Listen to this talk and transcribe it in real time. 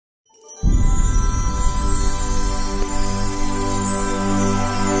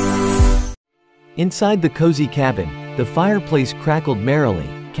Inside the cozy cabin, the fireplace crackled merrily,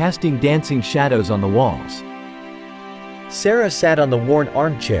 casting dancing shadows on the walls. Sarah sat on the worn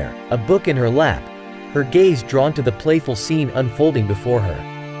armchair, a book in her lap, her gaze drawn to the playful scene unfolding before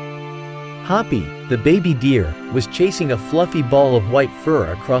her. Hoppy, the baby deer, was chasing a fluffy ball of white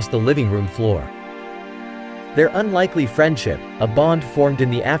fur across the living room floor. Their unlikely friendship, a bond formed in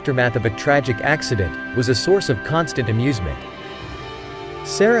the aftermath of a tragic accident, was a source of constant amusement.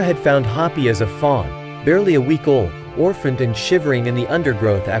 Sarah had found Hoppy as a fawn, barely a week old, orphaned and shivering in the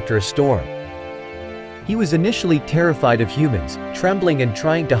undergrowth after a storm. He was initially terrified of humans, trembling and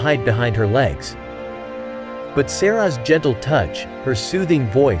trying to hide behind her legs. But Sarah's gentle touch, her soothing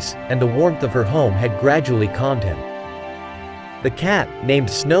voice, and the warmth of her home had gradually calmed him. The cat, named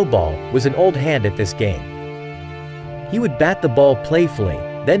Snowball, was an old hand at this game. He would bat the ball playfully,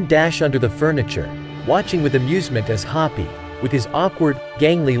 then dash under the furniture, watching with amusement as Hoppy, with his awkward,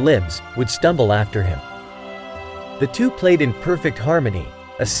 gangly limbs, would stumble after him. The two played in perfect harmony,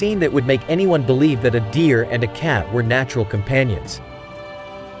 a scene that would make anyone believe that a deer and a cat were natural companions.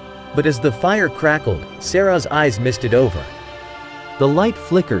 But as the fire crackled, Sarah's eyes misted over. The light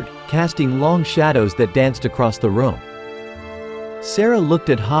flickered, casting long shadows that danced across the room. Sarah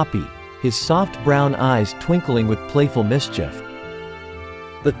looked at Hoppy, his soft brown eyes twinkling with playful mischief.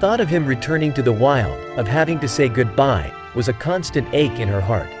 The thought of him returning to the wild, of having to say goodbye, was a constant ache in her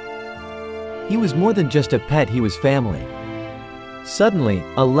heart. He was more than just a pet, he was family. Suddenly,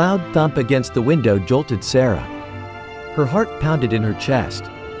 a loud thump against the window jolted Sarah. Her heart pounded in her chest.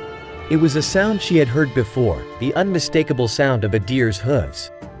 It was a sound she had heard before, the unmistakable sound of a deer's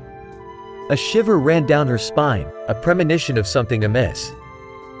hooves. A shiver ran down her spine, a premonition of something amiss.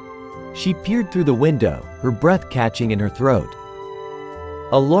 She peered through the window, her breath catching in her throat.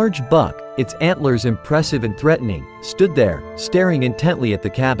 A large buck, its antlers impressive and threatening, stood there, staring intently at the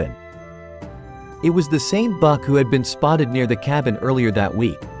cabin. It was the same buck who had been spotted near the cabin earlier that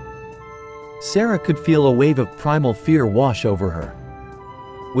week. Sarah could feel a wave of primal fear wash over her.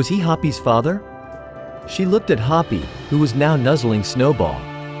 Was he Hoppy's father? She looked at Hoppy, who was now nuzzling Snowball.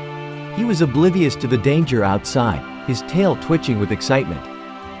 He was oblivious to the danger outside, his tail twitching with excitement.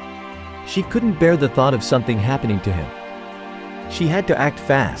 She couldn't bear the thought of something happening to him. She had to act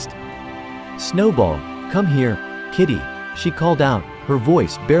fast. "Snowball, come here, kitty," she called out, her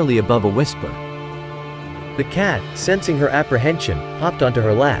voice barely above a whisper. The cat, sensing her apprehension, hopped onto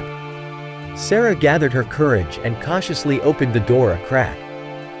her lap. Sarah gathered her courage and cautiously opened the door a crack.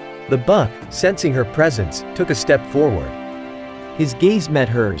 The buck, sensing her presence, took a step forward. His gaze met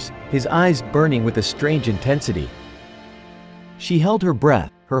hers, his eyes burning with a strange intensity. She held her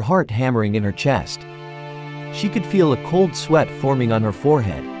breath, her heart hammering in her chest. She could feel a cold sweat forming on her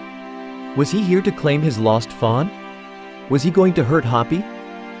forehead. Was he here to claim his lost fawn? Was he going to hurt Hoppy?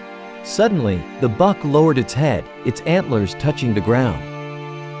 Suddenly, the buck lowered its head, its antlers touching the ground.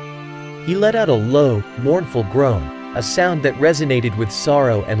 He let out a low, mournful groan, a sound that resonated with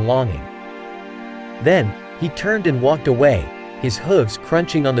sorrow and longing. Then, he turned and walked away, his hooves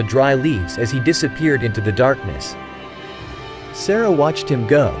crunching on the dry leaves as he disappeared into the darkness. Sarah watched him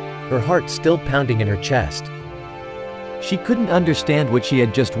go, her heart still pounding in her chest. She couldn't understand what she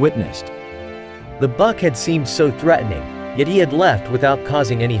had just witnessed. The buck had seemed so threatening, yet he had left without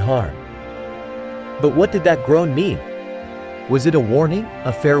causing any harm. But what did that groan mean? Was it a warning,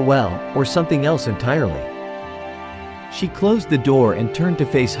 a farewell, or something else entirely? She closed the door and turned to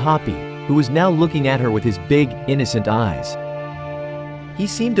face Hoppy, who was now looking at her with his big, innocent eyes. He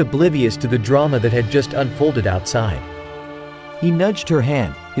seemed oblivious to the drama that had just unfolded outside. He nudged her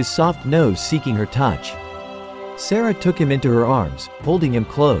hand, his soft nose seeking her touch. Sarah took him into her arms, holding him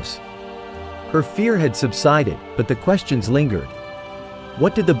close. Her fear had subsided, but the questions lingered.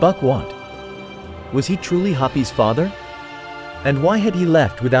 What did the buck want? Was he truly Hoppy's father? And why had he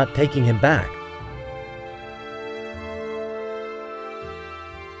left without taking him back?